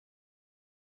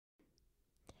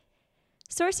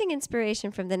Sourcing inspiration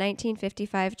from the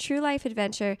 1955 true life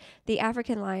adventure, The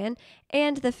African Lion,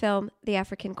 and the film, The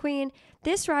African Queen,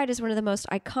 this ride is one of the most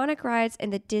iconic rides in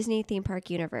the Disney theme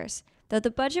park universe. Though the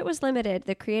budget was limited,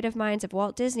 the creative minds of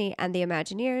Walt Disney and the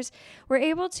Imagineers were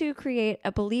able to create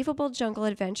a believable jungle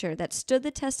adventure that stood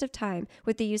the test of time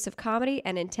with the use of comedy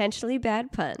and intentionally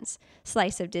bad puns.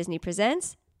 Slice of Disney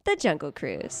presents The Jungle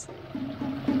Cruise.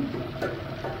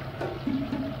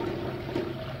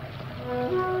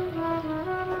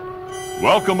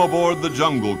 Welcome aboard the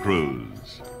Jungle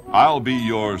Cruise. I'll be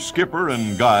your skipper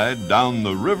and guide down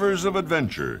the rivers of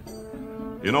adventure.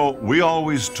 You know, we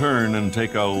always turn and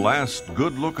take a last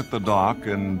good look at the dock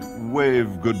and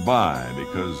wave goodbye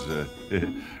because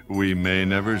we may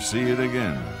never see it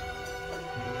again.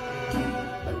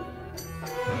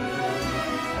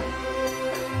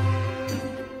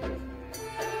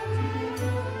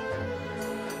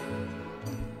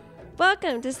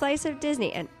 Welcome to Slice of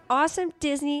Disney, an awesome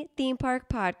Disney theme park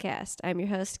podcast. I'm your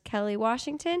host, Kelly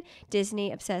Washington,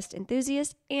 Disney-obsessed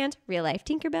enthusiast and real-life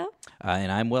Tinkerbell.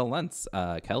 And I'm Will Lentz,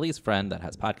 Kelly's friend that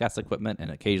has podcast equipment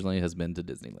and occasionally has been to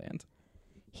Disneyland.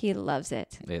 He loves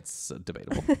it. It's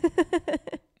debatable.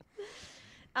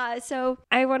 So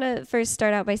I want to first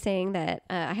start out by saying that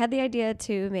I had the idea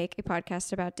to make a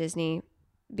podcast about Disney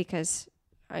because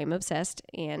I'm obsessed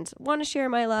and want to share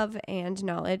my love and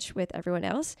knowledge with everyone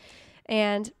else.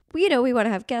 And we want to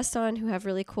have guests on who have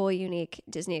really cool, unique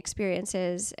Disney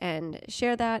experiences and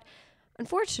share that.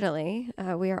 Unfortunately,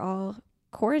 we are all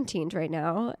quarantined right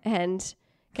now and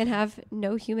can have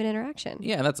no human interaction.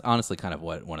 Yeah, and that's honestly kind of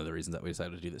one of the reasons that we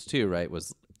decided to do this too, right?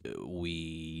 Was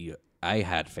I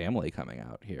had family coming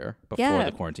out here before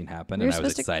the quarantine happened, and I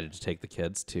was excited to take the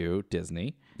kids to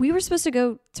Disney. We were supposed to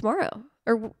go tomorrow,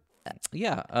 or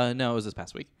no, it was this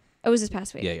past week. Oh, it was this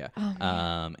past week. Yeah.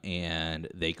 Oh, and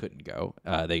they couldn't go.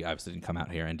 They obviously didn't come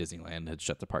out here, and Disneyland had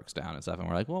shut the parks down and stuff. And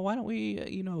we're like, well, why don't we,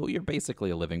 you're basically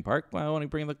a living park. Why don't we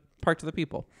bring the park to the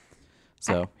people?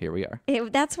 So here we are.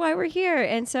 That's why we're here.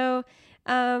 And so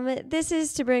this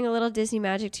is to bring a little Disney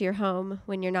magic to your home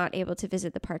when you're not able to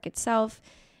visit the park itself.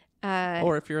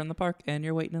 Or if you're in the park and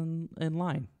you're waiting in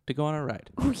line to go on a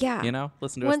ride. Oh, yeah.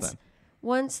 Listen to us then.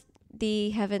 Once the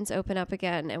heavens open up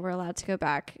again and we're allowed to go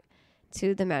back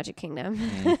to the Magic Kingdom.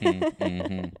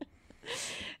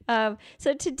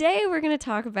 So today we're going to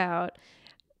talk about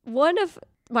one of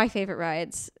my favorite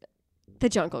rides, the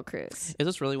Jungle Cruise. Is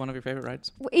this really one of your favorite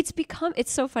rides? It's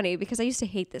so funny because I used to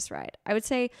hate this ride. I would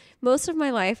say most of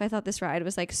my life I thought this ride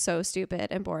was like so stupid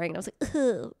and boring. And I was like,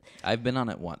 ugh. I've been on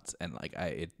it once and like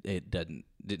it didn't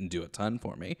do a ton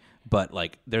for me. But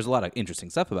like there's a lot of interesting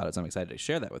stuff about it, so I'm excited to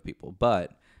share that with people.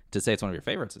 But to say it's one of your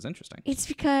favorites is interesting. It's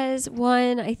because,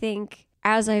 one, I think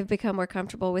as I've become more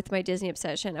comfortable with my Disney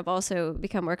obsession, I've also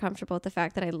become more comfortable with the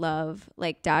fact that I love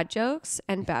like dad jokes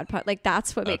and bad puns. Like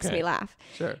that's what makes me laugh.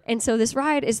 Sure. And so this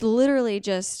ride is literally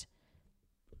just,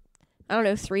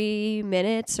 3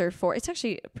 minutes or 4. It's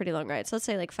actually a pretty long ride. So let's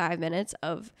say like 5 minutes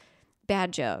of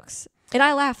bad jokes. And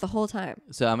I laugh the whole time.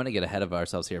 So I'm going to get ahead of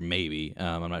ourselves here, maybe.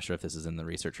 I'm not sure if this is in the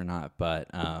research or not, but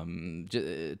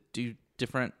do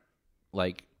different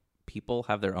like people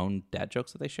have their own dad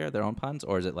jokes that they share, their own puns,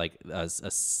 or is it like the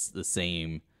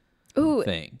same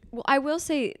thing? Well, I will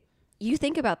say, you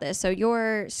think about this. So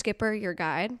your skipper, your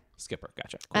guide. Skipper,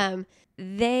 gotcha. Cool.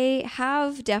 They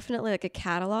have definitely like a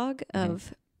catalog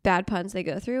of bad puns they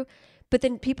go through, but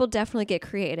then people definitely get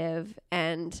creative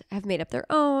and have made up their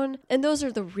own. And those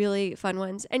are the really fun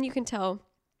ones. And you can tell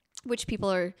which people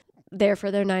are there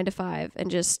for their 9 to 5 and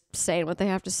just saying what they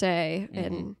have to say.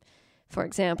 And for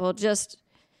example,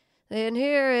 and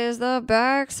here is the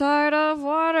backside of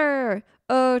water.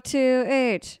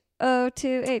 O2H.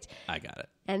 O2H. I got it.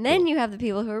 And then you have the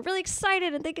people who are really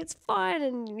excited and think it's fun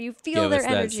and you feel their energy.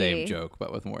 Give us that same joke,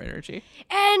 but with more energy.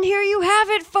 And here you have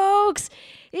it, folks.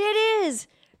 It is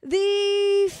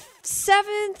the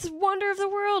 7th wonder of the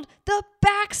world, the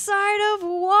backside of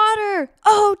water.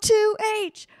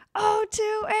 O2H.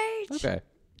 O2H. Okay.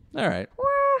 All right.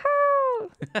 Woohoo.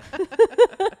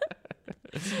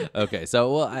 Okay,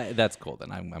 so that's cool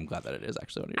then. I'm glad that it is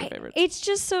actually one of your favorites. It's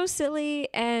just so silly,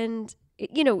 and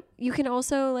you can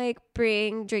also like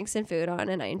bring drinks and food on,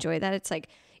 and I enjoy that.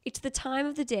 It's the time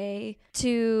of the day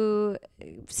to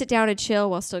sit down and chill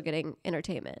while still getting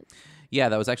entertainment. Yeah,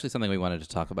 that was actually something we wanted to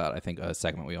talk about. I think a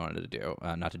segment we wanted to do,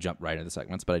 not to jump right into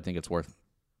segments, but I think it's worth,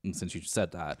 since you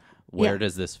said that, where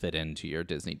does this fit into your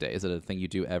Disney day? Is it a thing you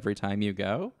do every time you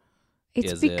go?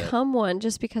 It's become one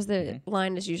just because the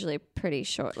line is usually pretty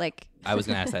short. Like I was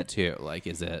going to ask that too. Like,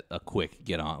 is it a quick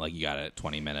get on? Like you got it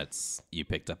 20 minutes, you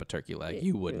picked up a turkey leg.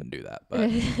 You wouldn't do that, but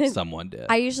someone did.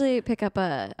 I usually pick up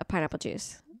a pineapple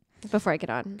juice. before I get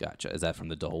on. Gotcha. Is that from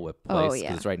the Dole Whip Oh, place? 'Cause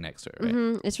yeah. it's right next to it,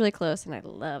 right? It's really close, and I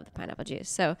love the pineapple juice.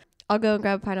 So I'll go and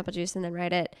grab a pineapple juice and then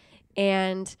ride it.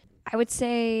 And I would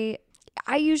say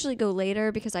I usually go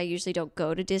later because I usually don't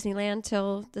go to Disneyland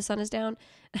till the sun is down.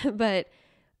 But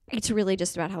it's really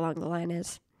just about how long the line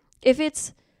is. If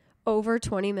it's over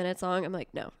 20 minutes long, I'm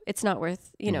like, no, it's not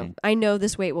worth, I know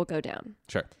this wait will go down.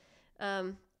 Sure.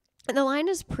 And the line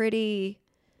is pretty...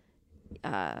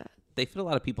 They fit a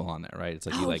lot of people on there, right? It's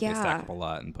like they stack up a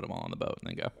lot and put them all on the boat and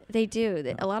then go. They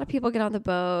do. A lot of people get on the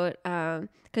boat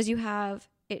because you have...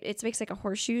 It makes like a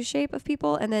horseshoe shape of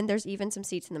people, and then there's even some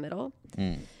seats in the middle.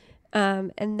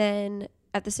 And then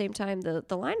at the same time,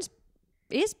 the line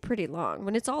is pretty long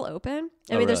when it's all open.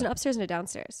 I mean, there's an upstairs and a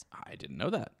downstairs. I didn't know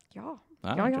that. Yeah.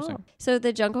 Interesting. So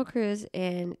the Jungle Cruise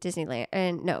in Disney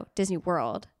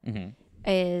World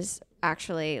is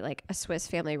actually like a Swiss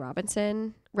Family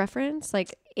Robinson reference.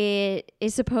 Like it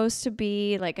is supposed to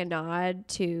be like a nod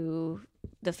to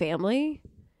the family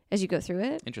as you go through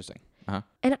it. Interesting. Uh-huh.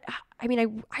 And I mean,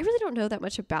 I really don't know that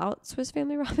much about Swiss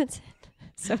Family Robinson.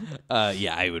 So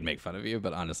yeah, I would make fun of you,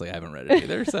 but honestly, I haven't read it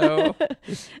either. So,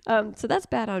 so that's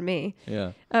bad on me.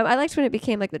 Yeah. I liked when it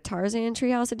became like the Tarzan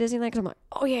treehouse at Disneyland because I'm like,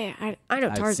 oh yeah, I know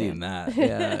Tarzan. I've seen that.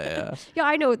 Yeah. Yeah,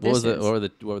 I know what this is.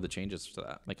 What were the changes to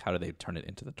that? Like, how do they turn it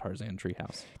into the Tarzan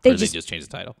treehouse? They or just change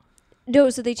the title.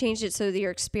 No, so they changed it so that your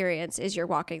experience is you're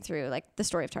walking through like the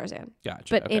story of Tarzan.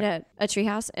 Gotcha. But in a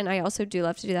treehouse, and I also do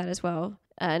love to do that as well.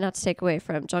 Not to take away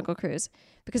from Jungle Cruise,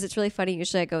 because it's really funny.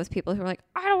 Usually I go with people who are like,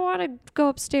 I don't want to go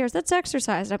upstairs. That's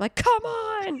exercise. And I'm like, come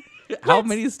on. How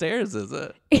many stairs is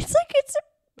it?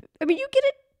 I mean, you get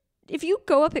it. If you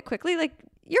go up it quickly, like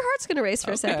your heart's going to race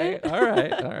for a second. All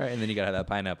right. And then you got to have that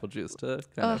pineapple juice to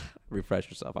kind of refresh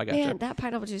yourself. I got you. Man, that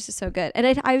pineapple juice is so good. And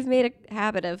I've made a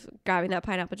habit of grabbing that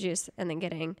pineapple juice and then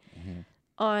getting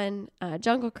on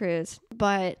Jungle Cruise.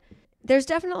 But there's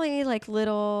definitely like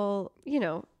little,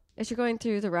 as you're going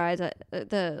through the rides,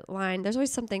 the line, there's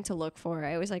always something to look for.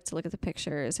 I always like to look at the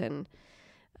pictures. And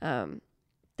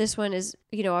this one is,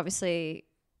 obviously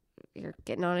you're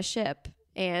getting on a ship.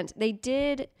 And they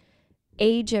did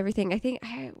age everything. I think,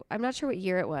 I'm not sure what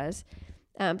year it was,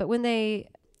 but when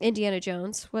Indiana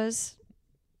Jones was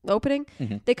opening,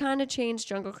 they kind of changed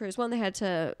Jungle Cruise. One, they had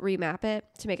to remap it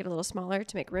to make it a little smaller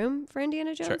to make room for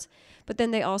Indiana Jones. Sure. But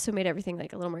then they also made everything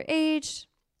like a little more aged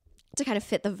to kind of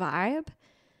fit the vibe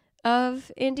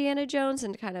of Indiana Jones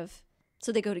and kind of,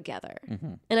 so they go together.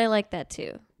 And I like that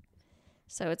too.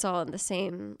 So it's all in the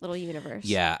same little universe.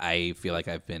 Yeah, I feel like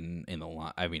I've been in the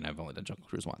line. I mean, I've only done Jungle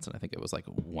Cruise once, and I think it was like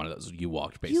one of those you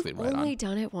walked basically right on. You've only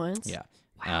done it once? Yeah.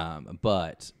 Wow.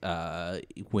 But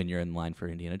when you're in line for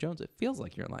Indiana Jones, it feels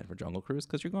like you're in line for Jungle Cruise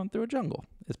because you're going through a jungle.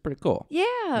 It's pretty cool.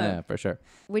 Yeah, for sure.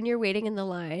 When you're waiting in the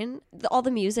line, all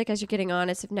the music as you're getting on,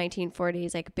 it's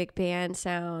 1940s, like big band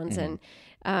sounds and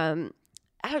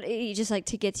you just like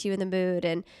to get you in the mood.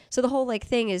 And so the whole like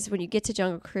thing is when you get to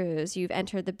Jungle Cruise, you've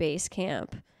entered the base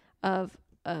camp of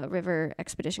River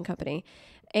Expedition Company.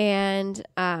 And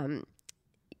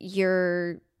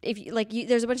there's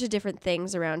a bunch of different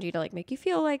things around you to like make you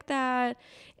feel like that.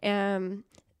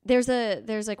 There's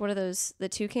like one of those, the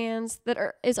toucans that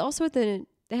is also they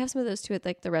have some of those too at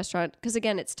like the restaurant. Cause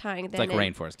again, it's tying. It's like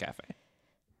Rainforest Cafe.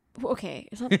 Okay.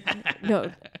 It's not,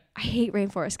 no, I hate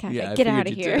Rainforest Cafe. Yeah, get out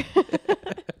of here.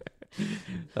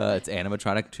 It's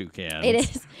animatronic toucans. It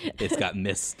is. It's got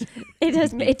mist. It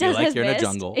does. It does. Like you're mist. in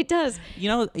a jungle. It does. You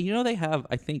know they have.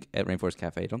 I think at Rainforest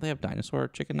Cafe, don't they have dinosaur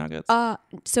chicken nuggets?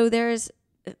 So there's.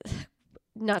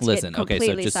 Not to listen. get Okay,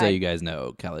 so just side. so you guys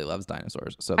know, Kelly loves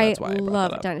dinosaurs, so that's why I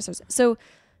love that up. dinosaurs. So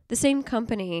the same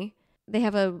company, they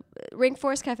have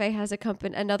Rainforest Cafe has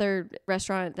another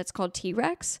restaurant that's called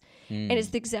T-Rex, and it's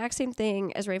the exact same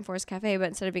thing as Rainforest Cafe, but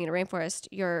instead of being in a rainforest,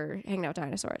 you're hanging out with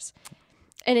dinosaurs.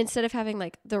 And instead of having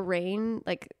like the rain,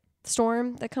 like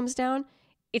storm that comes down,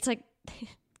 it's like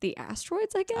the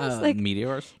asteroids, I guess. Like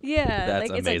meteors. Yeah. That's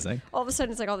like, amazing. It's like, all of a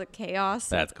sudden it's like all the chaos.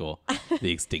 That's cool.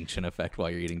 The extinction effect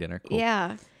while you're eating dinner. Cool.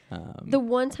 Yeah. The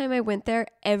one time I went there,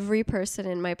 every person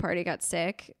in my party got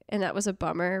sick, and that was a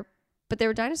bummer. But there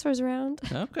were dinosaurs around.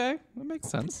 Okay, that makes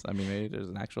sense. I mean, maybe there's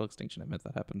an actual extinction event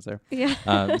that happens there.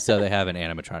 Yeah. So they have an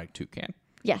animatronic toucan.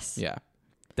 Yes. Yeah,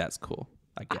 that's cool,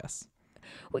 I guess.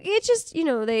 Well, it's just,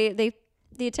 they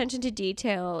the attention to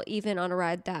detail, even on a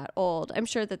ride that old. I'm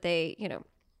sure that they,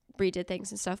 redid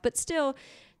things and stuff, but still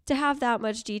to have that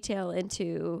much detail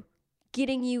into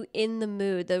getting you in the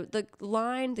mood.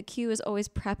 The queue is always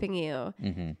prepping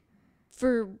you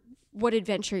for what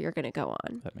adventure you're going to go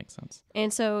on. That makes sense.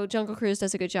 And so Jungle Cruise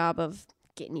does a good job of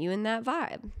getting you in that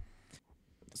vibe.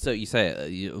 So you say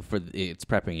it's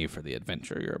prepping you for the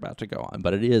adventure you're about to go on,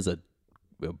 but it is a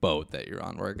boat that you're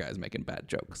on where a guy's making bad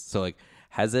jokes. So like,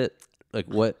 has it like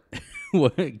what?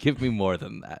 What? Give me more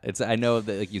than that. I know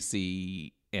that like you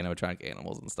see animatronic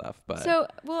animals and stuff, but So,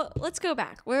 well, let's go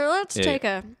back. Let's take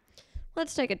a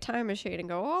time machine and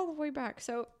go all the way back.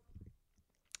 So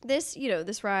this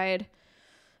ride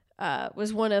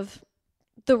was one of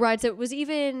the rides that was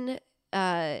even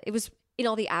it was in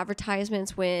all the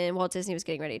advertisements when Walt Disney was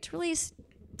getting ready to release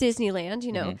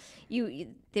Disneyland.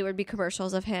 There would be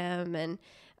commercials of him and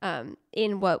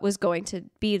in what was going to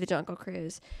be the Jungle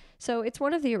Cruise. So it's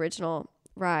one of the original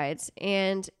rides,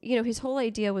 and his whole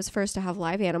idea was first to have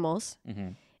live animals,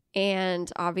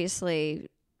 and obviously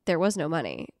there was no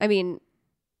money. I mean,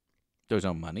 there was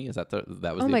no money. Is that that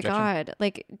was? Oh the my objection? God!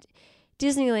 Like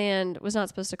Disneyland was not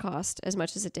supposed to cost as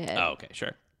much as it did. Oh, okay,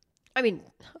 sure. I mean,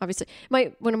 obviously,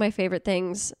 one of my favorite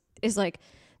things is like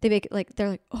they make it like they're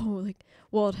like, oh, like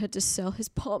Walt had to sell his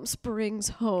Palm Springs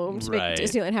home to Right. make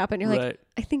Disneyland happen. You're Right. like,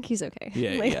 I think he's okay.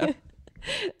 Yeah, Like, yeah.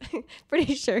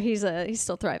 pretty sure he's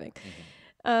still thriving.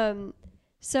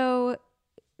 So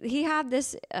he had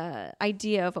this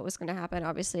idea of what was going to happen.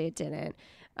 Obviously, it didn't.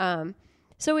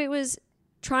 So it was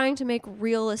trying to make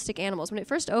realistic animals. When it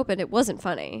first opened, it wasn't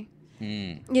funny.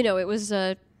 It was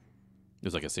It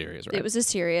was like a series, right? It was a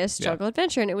serious jungle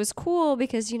adventure, and it was cool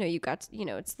because you got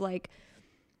it's like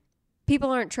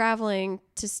people aren't traveling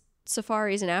to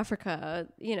safaris in Africa,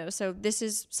 so this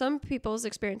is some people's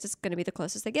experience is going to be the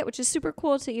closest they get, which is super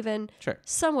cool to even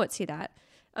somewhat see that,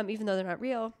 even though they're not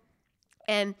real.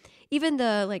 And even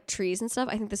the like trees and stuff,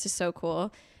 I think this is so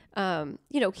cool.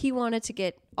 He wanted to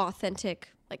get authentic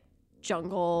like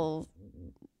jungle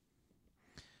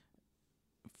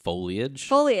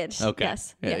foliage. Okay.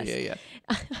 Yes. Yeah.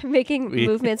 I'm making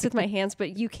movements with my hands,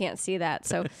 but you can't see that.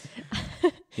 So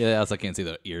Yeah, I also can't see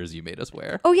the ears you made us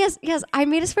wear. Oh yes, I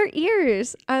made us wear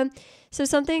ears. So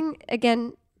something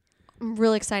again, I'm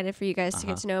really excited for you guys to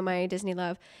get to know my Disney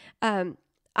love.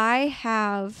 I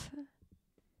have.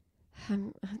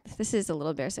 This is a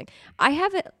little embarrassing. I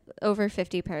have over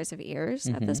 50 pairs of ears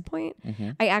at this point.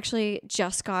 I actually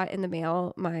just got in the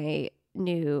mail my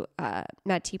new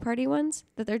Mad Tea Party ones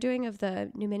that they're doing of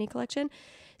the new mini collection.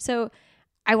 So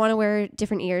I want to wear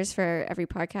different ears for every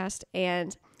podcast.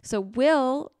 And so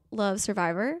Will loves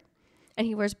Survivor and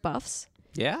he wears buffs.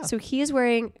 Yeah. So he is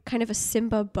wearing kind of a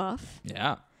Simba buff.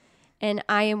 Yeah. And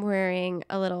I am wearing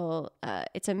a little,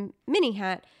 it's a mini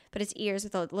hat, but it's ears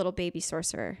with a little baby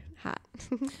sorcerer hat.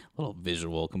 Little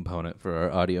visual component for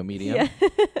our audio medium.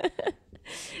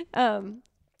 Yeah.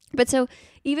 But so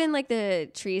even like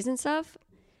the trees and stuff,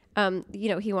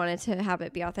 he wanted to have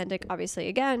it be authentic. Obviously,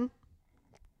 again,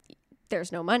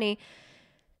 there's no money.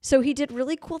 So he did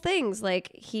really cool things. Like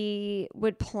he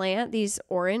would plant these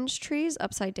orange trees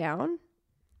upside down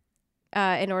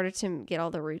in order to get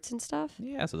all the roots and stuff.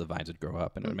 Yeah, so the vines would grow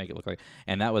up and it would make it look like.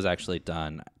 And that was actually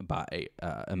done by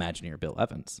Imagineer Bill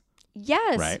Evans.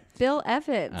 Yes, right? Bill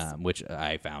Evans. Which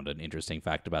I found an interesting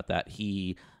fact about that.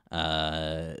 He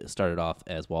started off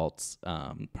as Walt's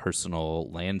personal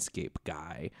landscape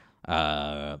guy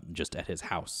just at his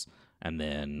house. And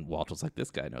then Walt was like, this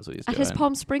guy knows what he's doing. At his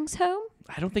Palm Springs home?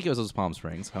 I don't think it was his Palm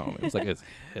Springs home. It was like his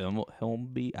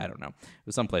Hilmby. I don't know. It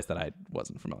was someplace that I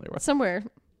wasn't familiar with. Somewhere.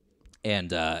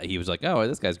 And he was like, oh,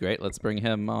 this guy's great. Let's bring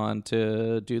him on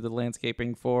to do the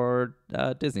landscaping for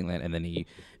Disneyland. And then he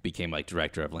became like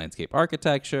director of landscape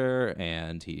architecture.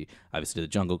 And he obviously did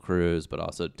the Jungle Cruise, but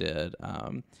also did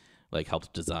like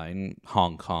helped design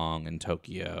Hong Kong and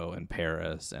Tokyo and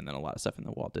Paris. And then a lot of stuff in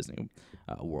the Walt Disney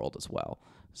world as well.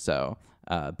 So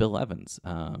Bill Evans,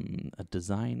 a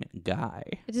design guy.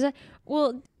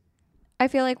 Well, I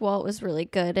feel like Walt was really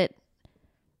good at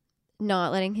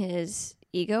not letting his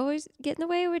ego always get in the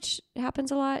way, which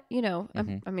happens a lot,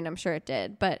 I'm sure it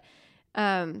did, but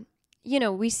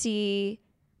we see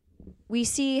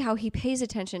how he pays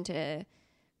attention to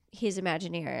his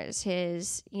Imagineers,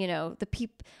 his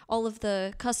all of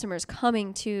the customers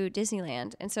coming to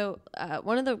Disneyland. And so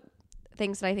one of the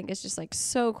things that I think is just like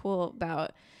so cool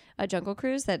about a Jungle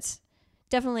Cruise that's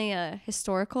definitely a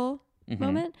historical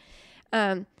moment.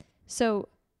 So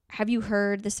have you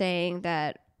heard the saying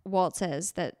that Walt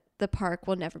says that the park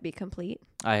will never be complete?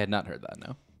 I had not heard that,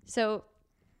 no. So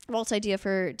Walt's idea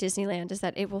for Disneyland is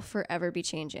that it will forever be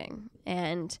changing.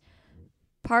 And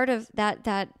part of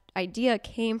that idea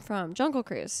came from Jungle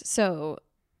Cruise. So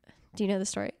do you know the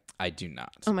story? I do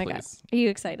not. Oh my please. God. Are you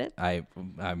excited?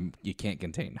 You can't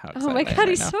contain how excited Oh my I am God, right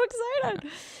he's now. so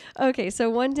excited. Okay, so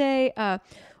one day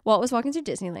Walt was walking through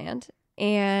Disneyland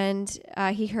and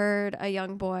he heard a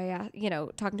young boy,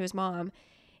 talking to his mom.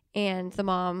 And the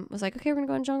mom was like, okay, we're going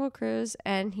to go on Jungle Cruise.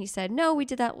 And he said, no, we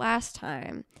did that last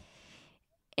time.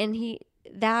 And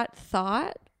that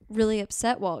thought really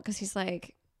upset Walt because he's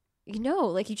like,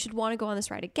 like you should want to go on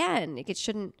this ride again. Like, it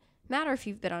shouldn't matter if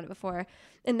you've been on it before.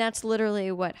 And that's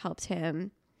literally what helped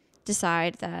him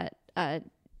decide that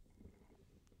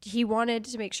he wanted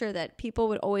to make sure that people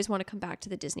would always want to come back to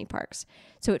the Disney parks.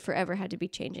 So it forever had to be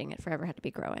changing. It forever had to be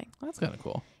growing. That's kind of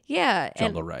cool. Yeah.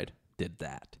 Jungle Ride did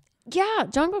that. Yeah,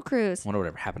 Jungle Cruise. I wonder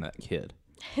whatever happened to that kid.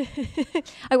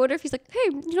 I wonder if he's like, hey,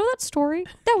 you know that story?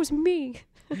 That was me.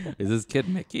 Is this kid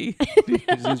Mickey? Did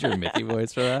you use your Mickey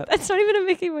voice for that? That's not even a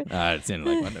Mickey voice. It seemed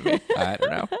like one to me. I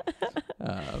don't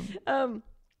know.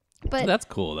 But that's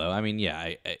cool, though. I mean,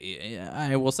 yeah,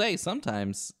 I will say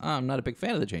sometimes I'm not a big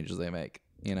fan of the changes they make.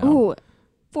 Ooh,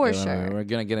 for sure. We're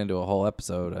going to get into a whole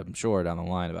episode, I'm sure, down the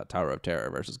line about Tower of Terror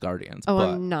versus Guardians. Oh, but,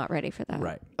 I'm not ready for that.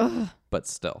 Right. Ugh. But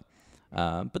still.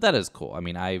 But that is cool. I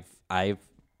mean, I've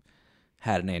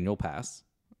had an annual pass,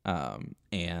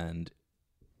 and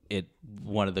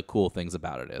one of the cool things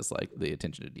about it is like the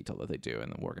attention to detail that they do,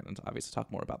 and we're going to obviously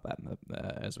talk more about that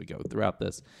as we go throughout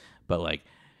this. But like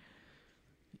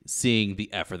seeing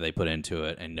the effort they put into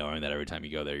it, and knowing that every time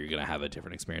you go there, you're going to have a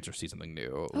different experience or see something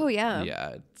new. Oh yeah,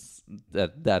 yeah.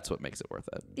 That's what makes it worth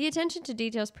it. The attention to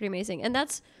detail is pretty amazing, and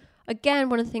that's again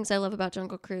one of the things I love about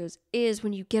Jungle Cruise is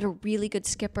when you get a really good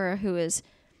skipper who has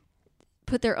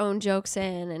put their own jokes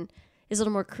in and is a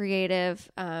little more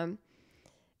creative.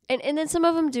 And then some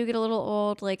of them do get a little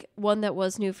old. Like one that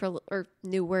was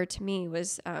newer to me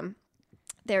was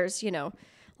there's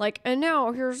like, and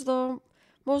now here's the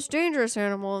most dangerous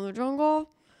animal in the jungle,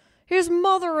 his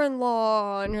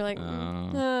mother-in-law, and you're like,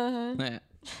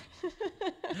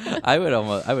 I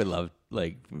would love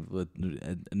like a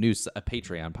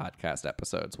Patreon podcast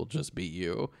episodes will just be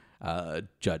you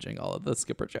judging all of the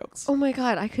skipper jokes. Oh my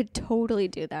god, I could totally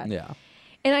do that. Yeah,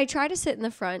 and I try to sit in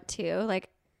the front too, like.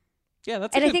 Yeah,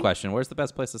 that's a good question. Where's the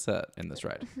best place to sit in this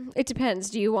ride? It depends.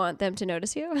 Do you want them to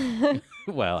notice you?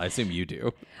 Well, I assume you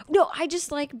do. No, I just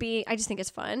think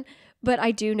it's fun. But I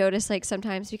do notice like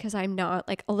sometimes because I'm not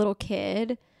like a little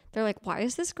kid, they're like, why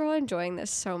is this girl enjoying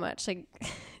this so much? Like,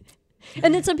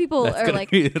 and then some people that's going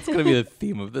to be the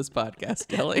theme of this podcast,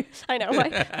 Kelly. I know.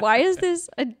 Why is this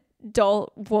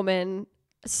adult woman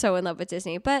so in love with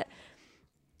Disney? But,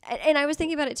 and I was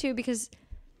thinking about it too, because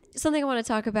something I want to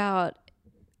talk about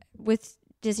with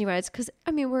Disney rides, because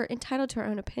I mean we're entitled to our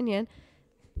own opinion.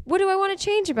 What do I want to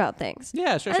change about things?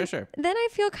 Yeah, sure. Then I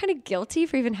feel kind of guilty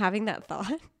for even having that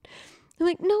thought. I'm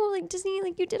like, no, like Disney,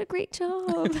 like you did a great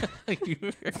job.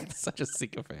 You're such a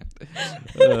sycophant.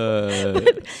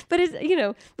 But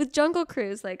it's with Jungle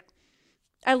Cruise, like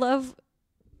I love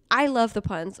the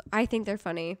puns. I think they're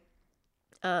funny.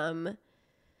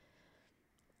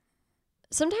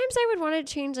 Sometimes I would want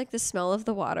to change like the smell of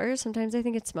the water. Sometimes I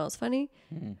think it smells funny.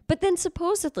 But then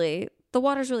supposedly the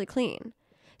water's really clean.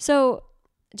 So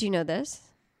do you know this?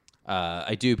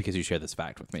 I do, because you shared this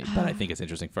fact with me, but I think it's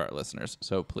interesting for our listeners.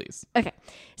 So please. Okay.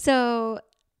 So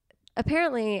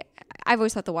apparently I've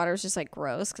always thought the water was just like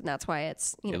gross, and that's why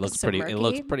it's, it looks pretty murky. It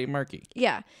looks pretty murky.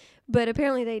 Yeah. But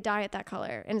apparently they dye it that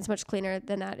color, and it's much cleaner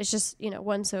than that. It's just,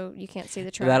 one, so you can't see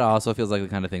the track. That also feels like the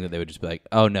kind of thing that they would just be like,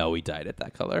 oh no, we dyed it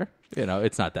that color.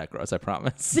 It's not that gross, I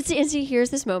promise. But see, here's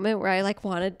this moment where I like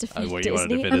wanted to defend Disney. You wanted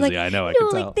to defend I'm Disney, like, I know, I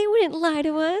can tell. Like, they wouldn't lie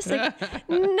to us. Like,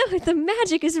 no, the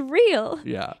magic is real.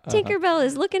 Yeah. Tinkerbell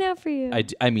is looking out for you.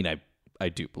 I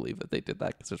do believe that they did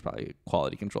that because there's probably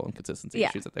quality control and consistency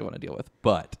issues that they want to deal with.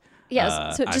 But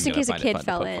so just in case a kid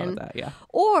fell in. Yeah.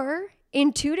 Or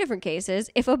in two different cases,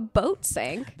 if a boat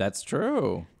sank. That's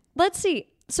true. Let's see.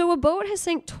 So a boat has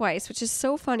sank twice, which is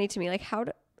so funny to me. Like, how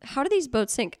do these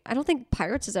boats sink? I don't think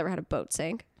Pirates has ever had a boat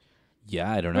sink.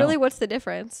 Yeah, I don't know. Really, what's the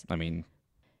difference? I mean...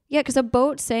 Yeah, because a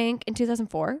boat sank in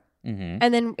 2004,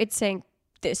 and then it sank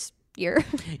this year.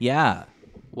 Yeah.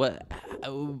 What?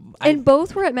 And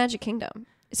both were at Magic Kingdom.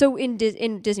 So in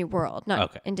Disney World,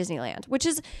 not in Disneyland, which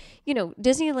is,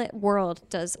 Disney World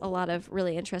does a lot of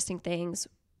really interesting things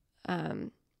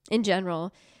in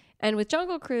general. And with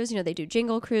Jungle Cruise, they do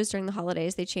Jingle Cruise during the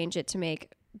holidays. They change it to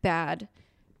make bad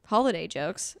holiday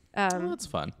jokes. That's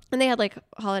fun. And they had like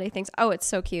holiday things. Oh, it's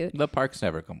so cute. The park's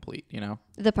never complete,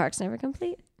 The park's never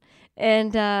complete.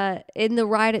 And in the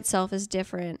ride itself is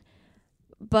different,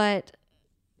 but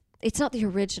it's not the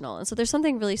original. And so there's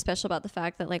something really special about the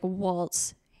fact that like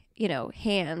Walt's,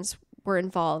 hands were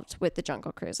involved with the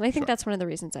Jungle Cruise. And I think that's one of the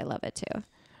reasons I love it too.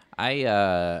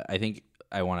 I think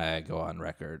I want to go on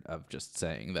record of just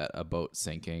saying that a boat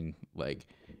sinking, like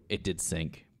it did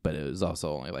sink, but it was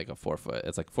also only like a 4 foot.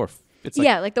 It's like 4. It's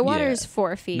like, like the water is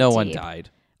 4 feet. No deep. one died.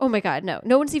 Oh my God, no.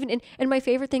 No one's even in. And my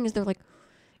favorite thing is they're like,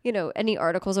 any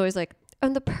article's always like,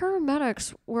 and the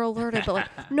paramedics were alerted, but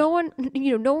like no one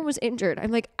was injured.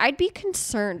 I'm like, I'd be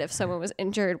concerned if someone was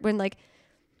injured when like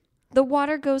the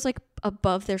water goes like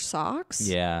above their socks.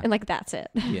 Yeah. And like that's it.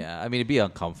 Yeah. I mean, it'd be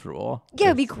uncomfortable. Yeah,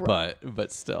 it'd be gross.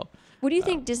 But still. What do you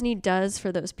think Disney does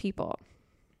for those people?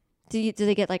 Do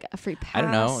they get like a free pass? I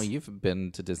don't know. You've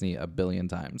been to Disney a billion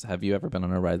times. Have you ever been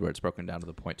on a ride where it's broken down to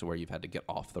the point to where you've had to get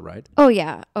off the ride? Oh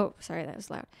yeah. Oh, sorry, that was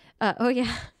loud. Oh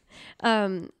yeah.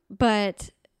 But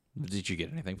Did you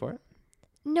get anything for it?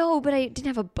 no, but I didn't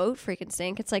have a boat freaking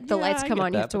sink. It's like the lights I come get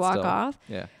on, you that, have to but walk still. off.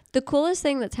 Yeah. The coolest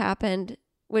thing that's happened,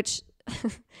 which,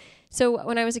 so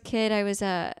when I was a kid, I was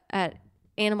at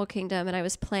Animal Kingdom and I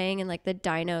was playing in like the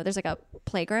dino. There's like a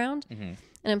playground, and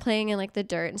I'm playing in like the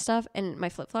dirt and stuff, and my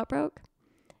flip flop broke.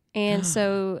 And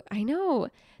so I know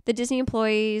the Disney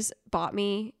employees bought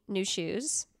me new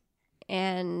shoes,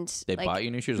 and They like, bought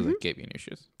you new shoes or they gave you new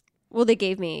shoes? well, they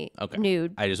gave me Okay. new.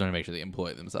 I just want to make sure the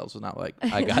employee themselves was not like,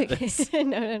 I got this.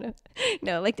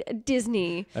 No, like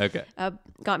Disney. Okay.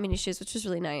 Got me new shoes, which was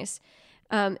really nice.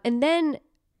 And then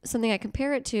something I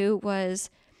compare it to was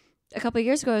a couple of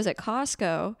years ago, I was at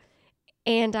Costco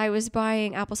and I was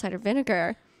buying apple cider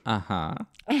vinegar, Uh-huh.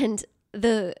 and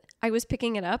I was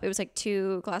picking it up. It was like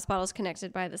 2 glass bottles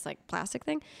connected by this like plastic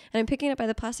thing, and I'm picking it up by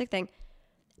the plastic thing,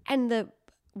 and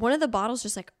one of the bottles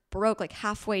just like broke like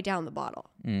halfway down the bottle.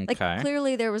 Like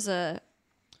clearly there was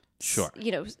Sure.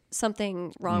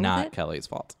 something wrong Not with it. Kelly's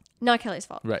fault. Not Kelly's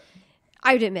fault. Right.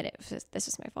 I would admit it. This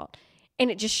was my fault. And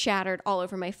it just shattered all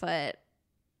over my foot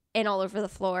and all over the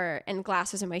floor, and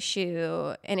glass was in my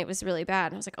shoe, and it was really bad.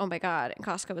 And I was like, oh my God. And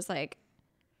Costco was like,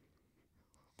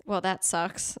 well, that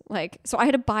sucks. Like, so I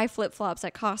had to buy flip-flops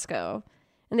at Costco,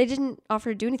 and they didn't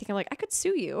offer to do anything. I'm like, I could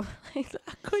sue you. Like,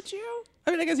 Could you?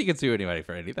 I mean, I guess you could sue anybody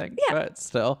for anything. Yeah. But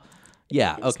still.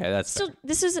 Yeah. Okay. That's so fair.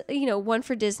 this is, 1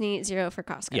 for Disney, 0 for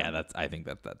Costco. Yeah. I think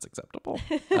that's acceptable.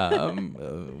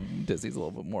 Disney's a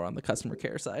little bit more on the customer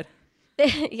care side.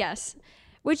 Yes.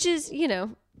 Which is,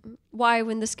 why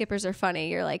when the skippers are funny,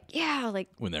 you're like, yeah, like,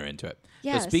 When they're into it.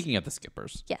 Yes. So speaking of the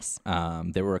skippers, yes.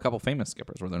 there were a couple famous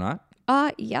skippers, were there not?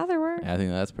 Yeah, there were. I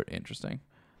think that's pretty interesting.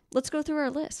 Let's go through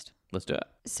our list. Let's do it.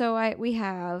 So we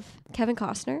have Kevin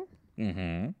Costner,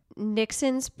 Mm-hmm.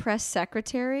 Nixon's press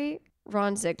secretary,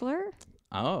 Ron Ziegler,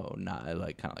 Oh, not kind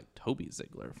of like Toby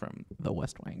Ziegler from The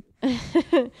West Wing.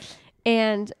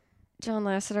 and John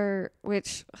Lasseter,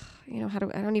 which, I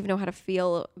don't even know how to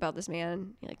feel about this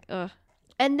man. You're like, ugh.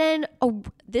 And then,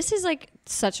 this is like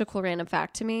such a cool random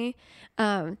fact to me.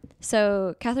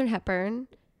 So Katharine Hepburn,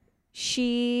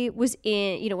 she was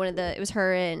in, it was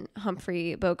her and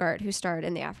Humphrey Bogart who starred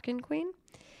in The African Queen.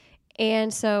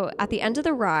 And so at the end of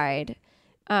the ride,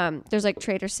 there's like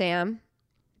Trader Sam.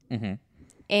 Mm-hmm.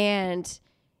 And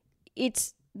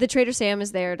the Trader Sam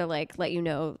is there to like let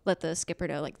the skipper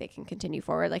know like they can continue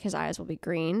forward. Like his eyes will be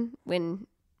green when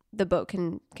the boat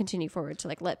can continue forward to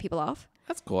like let people off.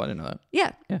 That's cool. I didn't know that.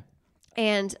 Yeah. Yeah.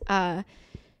 And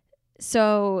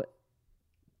so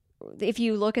if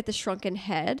you look at the shrunken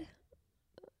head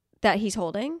that he's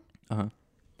holding,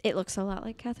 it looks a lot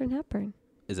like Katharine Hepburn.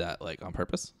 Is that like on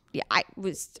purpose? Yeah, I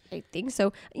think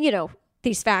so.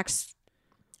 These facts,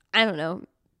 I don't know.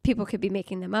 People could be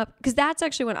making them up because that's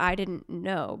actually what I didn't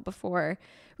know before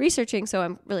researching. So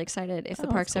I'm really excited if the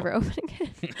park's ever opening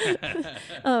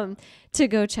to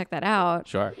go check that out.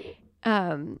 Sure.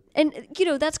 And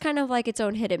that's kind of like its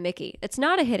own hidden Mickey. It's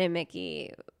not a hidden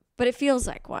Mickey, but it feels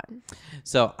like one.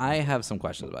 So I have some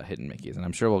questions about hidden Mickeys, and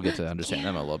I'm sure we'll get to understand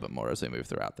them a little bit more as we move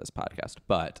throughout this podcast.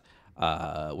 But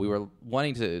we were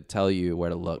wanting to tell you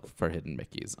where to look for hidden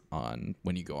Mickeys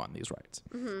when you go on these rides.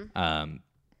 Mm-hmm.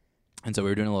 And so we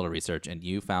were doing a little research, and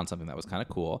you found something that was kind of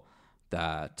cool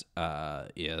that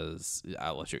is,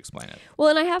 I'll let you explain it. Well,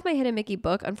 and I have my hidden Mickey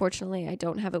book. Unfortunately, I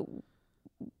don't have it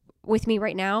with me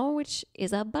right now, which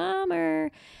is a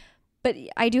bummer. But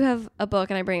I do have a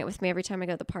book, and I bring it with me every time I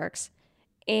go to the parks.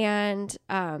 And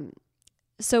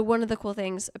so one of the cool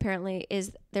things, apparently,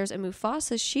 is there's a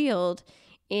Mufasa shield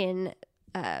in,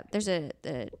 there's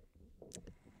the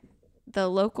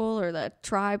local or the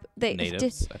tribe.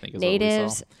 Natives, I think is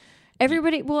natives. what we saw.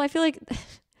 Everybody, well, I feel like this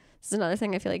is another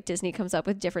thing. I feel like Disney comes up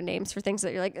with different names for things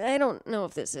that you're like, I don't know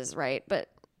if this is right, but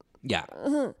yeah.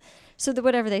 So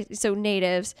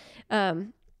natives,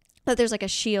 that there's like a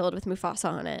shield with Mufasa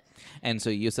on it. And so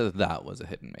you said that was a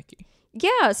hidden Mickey.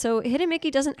 Yeah, so hidden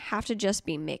Mickey doesn't have to just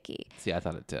be Mickey. See, I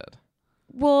thought it did.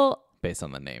 Well, based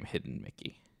on the name Hidden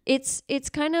Mickey. It's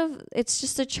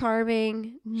just a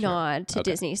charming nod to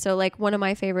Disney. So like one of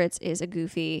my favorites is a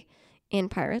Goofy in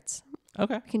Pirates.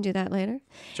 Okay. We can do that later.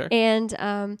 Sure. And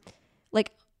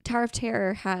like Tower of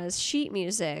Terror has sheet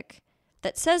music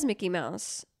that says Mickey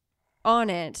Mouse on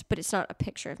it, but it's not a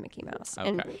picture of Mickey Mouse. Okay.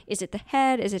 And is it the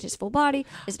head? Is it his full body?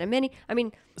 Is it a Minnie? I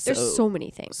mean, there's so many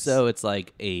things. So it's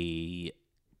like a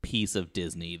piece of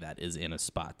Disney that is in a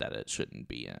spot that it shouldn't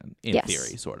be in Yes.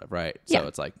 theory, sort of, right? So Yeah.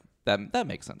 it's like that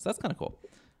makes sense. That's kind of cool.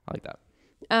 I like that.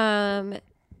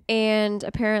 And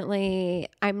apparently,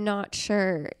 I'm not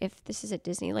sure if this is at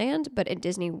Disneyland, but at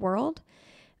Disney World,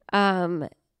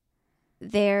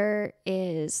 there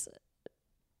is,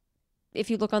 if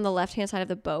you look on the left-hand side of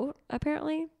the boat,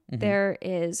 apparently, there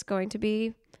is going to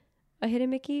be a hidden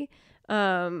Mickey.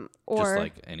 Or Just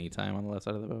like any time on the left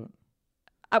side of the boat.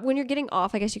 when you're getting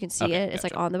off, I guess you can see Okay, it. It's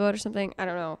like gotcha. on the boat or something. I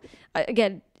don't know.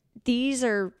 Again, these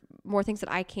are more things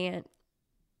that I can't.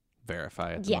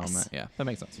 Verify at the Yes. moment. Yeah, that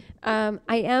makes sense. I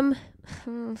am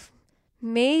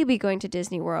maybe going to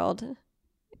Disney World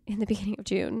in the beginning of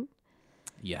June.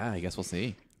 Yeah, I guess we'll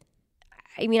see.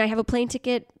 I mean, I have a plane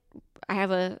ticket. I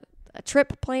have a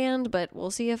trip planned, but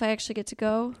we'll see if I actually get to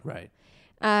go. Right.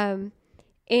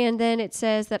 And then it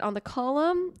says that on the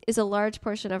column is a large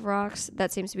portion of rocks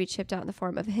that seems to be chipped out in the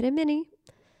form of a hidden Minnie.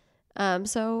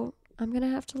 So I'm going to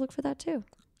have to look for that too.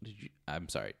 I'm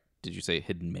sorry. Did you say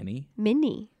hidden Minnie?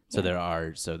 Minnie. So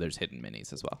Yeah. there's hidden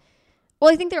Minnies as well.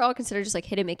 Well, I think they're all considered just like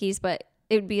hidden Mickeys, but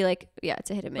it would be like, yeah,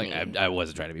 it's a hidden Minnie. Like I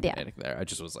wasn't trying to be Yeah. pedantic there. I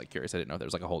just was like curious. I didn't know there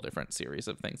was like a whole different series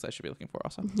of things I should be looking for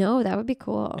also. No, that would be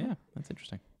cool. Yeah, that's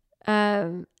interesting.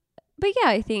 But yeah,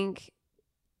 I think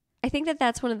that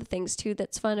that's one of the things too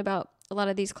that's fun about a lot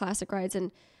of these classic rides,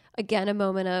 and again, a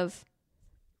moment of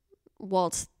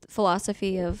Walt's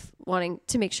philosophy of wanting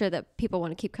to make sure that people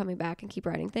want to keep coming back and keep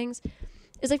riding things,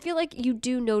 is I feel like you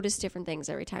do notice different things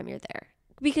every time you're there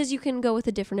because you can go with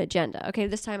a different agenda. Okay,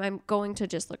 this time I'm going to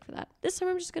just look for that. This time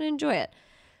I'm just going to enjoy it.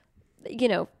 You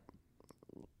know,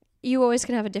 you always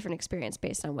can have a different experience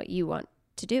based on what you want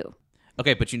to do.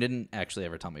 Okay, but you didn't actually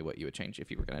ever tell me what you would change if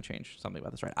you were going to change something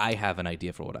about this ride. I have an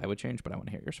idea for what I would change, but I want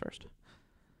to hear yours first.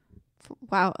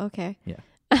 Wow. Okay. Yeah.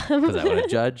 Because I want to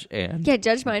judge and Yeah,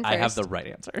 judge mine first. I have the right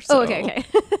answer. Oh, So. okay.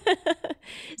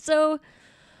 So,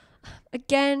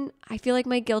 again, I feel like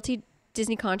my guilty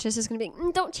Disney conscious is going to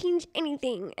be, don't change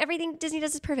anything. Everything Disney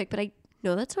does is perfect. But I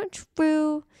know that's not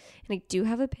true. And I do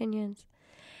have opinions.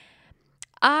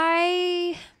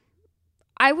 I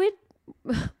would,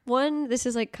 this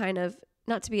is like kind of,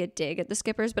 not to be a dig at the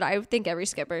skippers, but I think every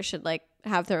skipper should like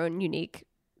have their own unique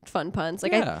fun puns.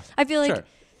 Like Yeah, I feel like sure.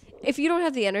 if you don't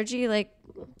have the energy, like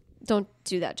don't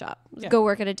do that job. Yeah. Go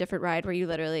work at a different ride where you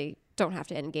literally don't have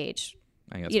to engage.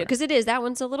 I think that's You know, fair. because it is, that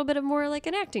one's a little bit of more like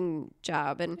an acting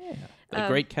job. And The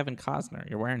great Kevin Costner.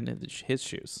 You're wearing his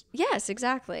shoes. yes,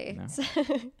 exactly.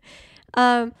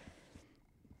 No.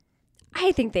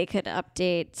 I think they could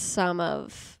update some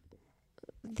of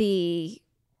the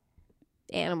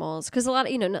animals because a lot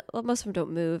of, most of them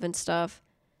don't move and stuff.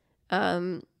 But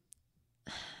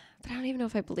I don't even know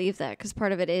if I believe that because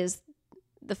part of it is,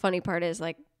 the funny part is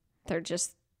like, they're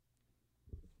just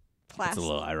It's plastic. a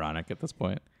little ironic at this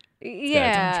point.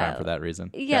 Yeah. Charm for that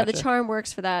reason. Yeah, the Gotcha. charm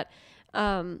works for that.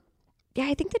 Yeah,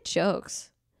 I think the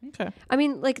jokes. Okay. I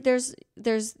mean, like there's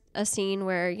a scene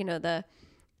where, you know, the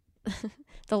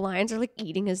the lions are like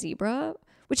eating a zebra,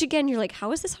 which again, you're like,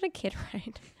 how is this on a kid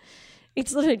ride?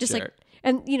 It's literally just Sure. like,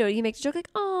 and you know, you make the joke like,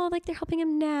 oh, like they're helping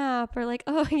him nap, or like,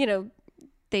 oh, you know,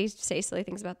 they say silly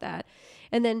things about that.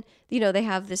 And then, you know, they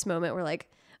have this moment where like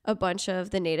a bunch of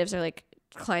the natives are like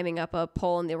climbing up a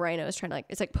pole and the rhino is trying to like,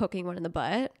 it's like poking one in the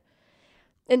butt.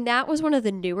 And that was one of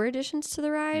the newer additions to the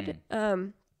ride,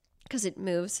 because it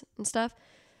moves and stuff.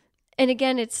 And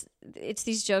again, it's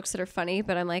these jokes that are funny,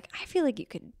 but I'm like, I feel like you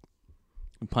could,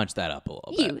 Punch that up a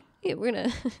little bit. we're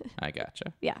gonna, I gotcha.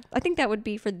 yeah. I think that would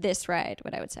be for this ride,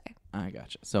 what I would say. I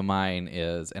gotcha. So mine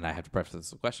is, and I have to preface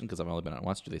this with a question because I've only been on it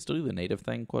once. Do they still do the native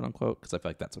thing, quote unquote? Because I feel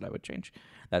like that's what I would change.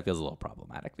 That feels a little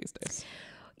problematic these days.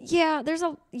 Yeah,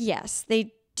 yes,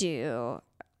 they do.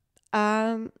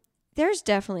 There's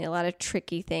definitely a lot of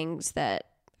tricky things that,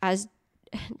 as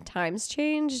times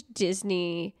change,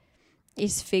 Disney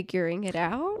is figuring it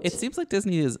out. It seems like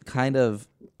Disney is kind of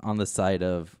on the side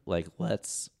of like,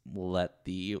 let's let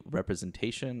the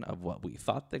representation of what we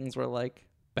thought things were like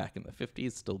back in the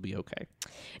 50s still be okay.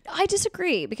 I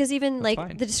disagree because even That's like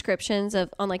fine. the descriptions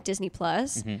of on like Disney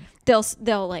Plus, Mm-hmm.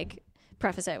 they'll like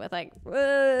preface it with like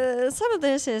some of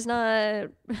this is not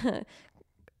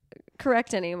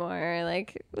correct anymore,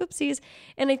 like whoopsies.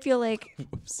 And I feel like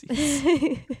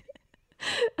Whoopsies.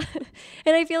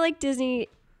 and I feel like Disney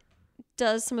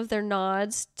does some of their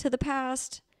nods to the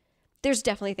past there's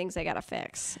definitely things they got to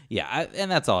fix. Yeah,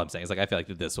 and that's all I'm saying. It's like I feel like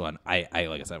this one, I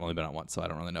like I said, I've only been on once, so I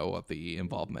don't really know what the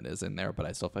involvement is in there. But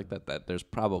I still feel like that there's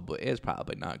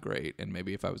probably not great. And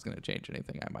maybe if I was going to change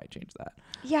anything, I might change that.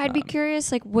 Yeah, I'd be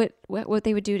curious, like what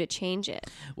they would do to change it.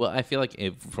 Well, I feel like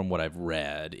from what I've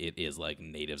read, it is like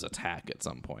natives attack at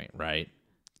some point, right?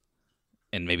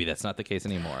 And maybe that's not the case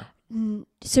anymore.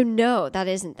 So no, that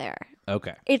isn't there.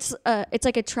 Okay. It's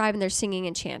like a tribe and they're singing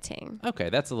and chanting. Okay,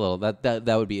 that's a little that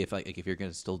would be if you're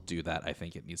going to still do that, I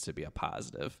think it needs to be a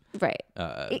positive Right.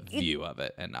 view of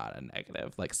it and not a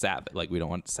negative, like savage. Like we don't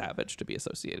want savage to be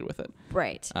associated with it.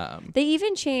 Right. They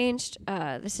even changed.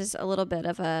 This is a little bit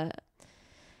of a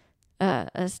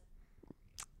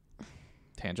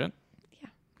Tangent. Yeah.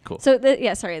 Cool. So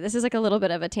sorry, this is like a little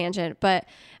bit of a tangent, but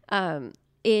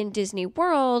in Disney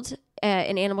World,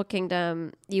 in Animal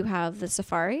Kingdom, you have the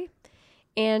safari.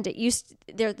 And the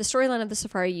storyline of the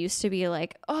safari used to be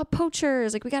like, oh,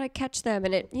 poachers, like we got to catch them.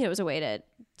 And it was a way to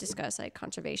discuss like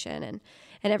conservation and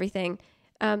everything.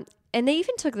 And they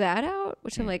even took that out,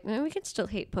 which I'm like, we can still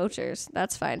hate poachers.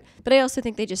 That's fine. But I also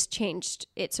think they just changed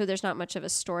it. So there's not much of a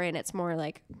story and it's more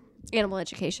like animal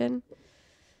education.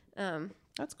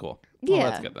 That's cool. Yeah.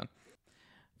 Well, that's good then.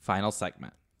 Final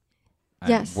segment. I'm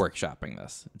Yes. workshopping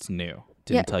this. It's new.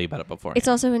 Didn't tell you about it before. It's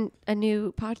also a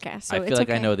new podcast. So I feel like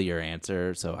okay. I know your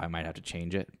answer, so I might have to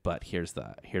change it. But here's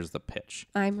the pitch.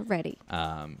 I'm ready.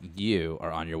 You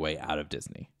are on your way out of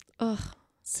Disney. Ugh.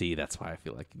 See, that's why I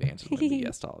feel like the answer would be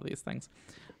yes to all of these things.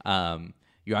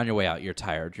 You're on your way out. You're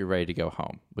tired. You're ready to go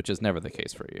home, which is never the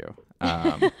case for you.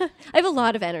 I have a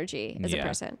lot of energy as a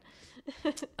person.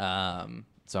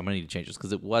 So I'm going to need to change this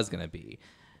because it was going to be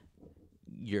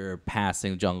you're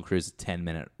passing Jungle Cruise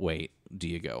 10-minute wait. Do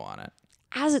you go on it?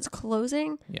 As it's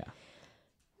closing? Yeah.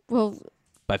 Well,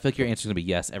 but I feel like your answer is going to be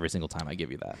yes every single time I give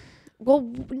you that.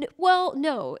 Well,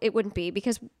 no, it wouldn't be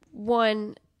because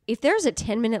one, if there's a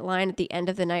 10-minute line at the end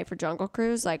of the night for Jungle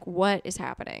Cruise, like what is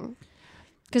happening?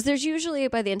 Because there's usually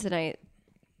by the end of the night,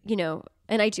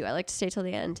 and I like to stay till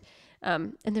the end,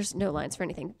 and there's no lines for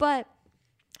anything. But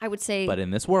I would say, but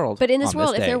in this world,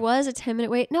 if there was a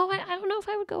 10-minute wait, no, I don't know if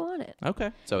I would go on it.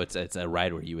 Okay, so it's a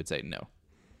ride where you would say no.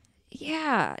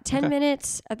 Yeah, 10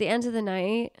 minutes at the end of the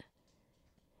night.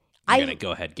 You're gonna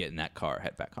go ahead, get in that car,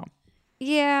 head back home.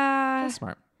 Yeah, That's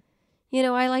smart.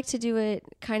 I like to do it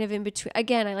kind of in between.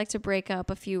 Again, I like to break up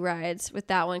a few rides with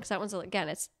that one because that one's, again,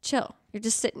 it's chill. You're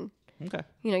just sitting. Okay.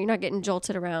 You're not getting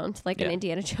jolted around like an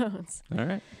Indiana Jones. All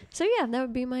right. So yeah, that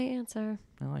would be my answer.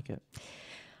 I like it.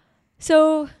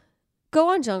 So go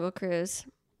on Jungle Cruise.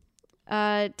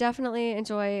 Definitely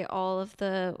enjoy all of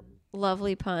the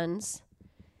lovely puns.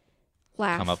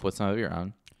 Laugh. Come up with some of your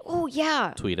own. Oh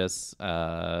yeah. Tweet us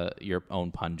your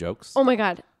own pun jokes. Oh my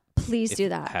God. Please do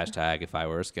that. Hashtag if I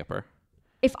were a skipper.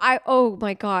 Oh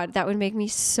my God, that would make me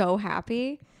so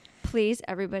happy. Please,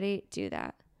 everybody do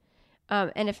that.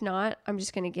 And if not, I'm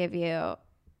just going to give you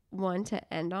one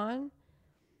to end on.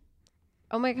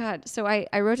 Oh my God. So I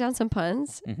wrote down some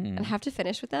puns and have to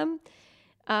finish with them.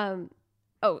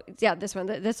 Oh yeah, this one.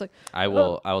 This like I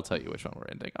will tell you which one we're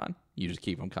ending on. You just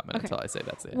keep them coming until I say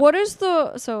that's it. What is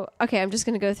okay, I'm just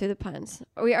going to go through the puns.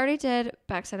 We already did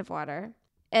backside of water.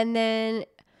 And then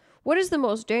what is the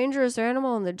most dangerous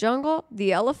animal in the jungle?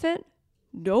 The elephant?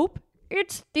 Nope.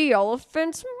 It's the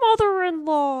elephant's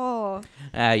mother-in-law.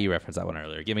 You referenced that one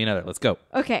earlier. Give me another. Let's go.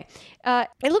 Okay.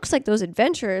 It looks like those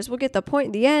adventurers will get the point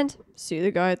in the end. See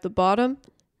the guy at the bottom?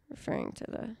 Referring to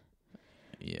the...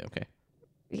 Yeah, okay.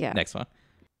 Yeah. Next one.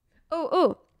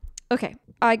 Oh. Okay.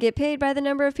 I get paid by the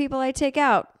number of people I take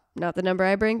out, not the number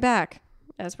I bring back,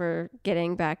 as we're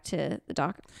getting back to the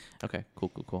dock. Okay.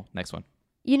 Cool. Next one.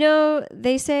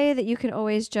 They say that you can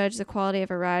always judge the quality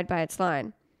of a ride by its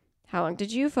line. How long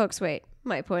did you folks wait?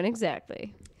 My point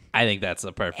exactly. I think that's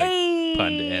a perfect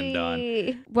pun to end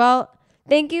on. Well,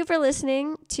 thank you for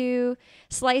listening to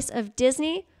Slice of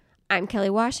Disney. I'm Kelly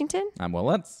Washington. I'm Will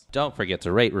Lentz. Don't forget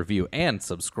to rate, review, and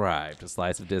subscribe to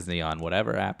Slice of Disney on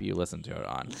whatever app you listen to it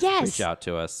on. Yes. Reach out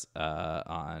to us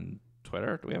on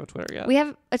Twitter. Do we have a Twitter yet? We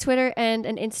have a Twitter and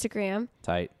an Instagram.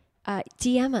 Tight.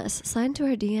 DM us. Slide into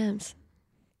our DMs.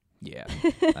 Yeah,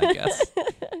 I guess.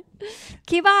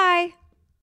 Okay, bye.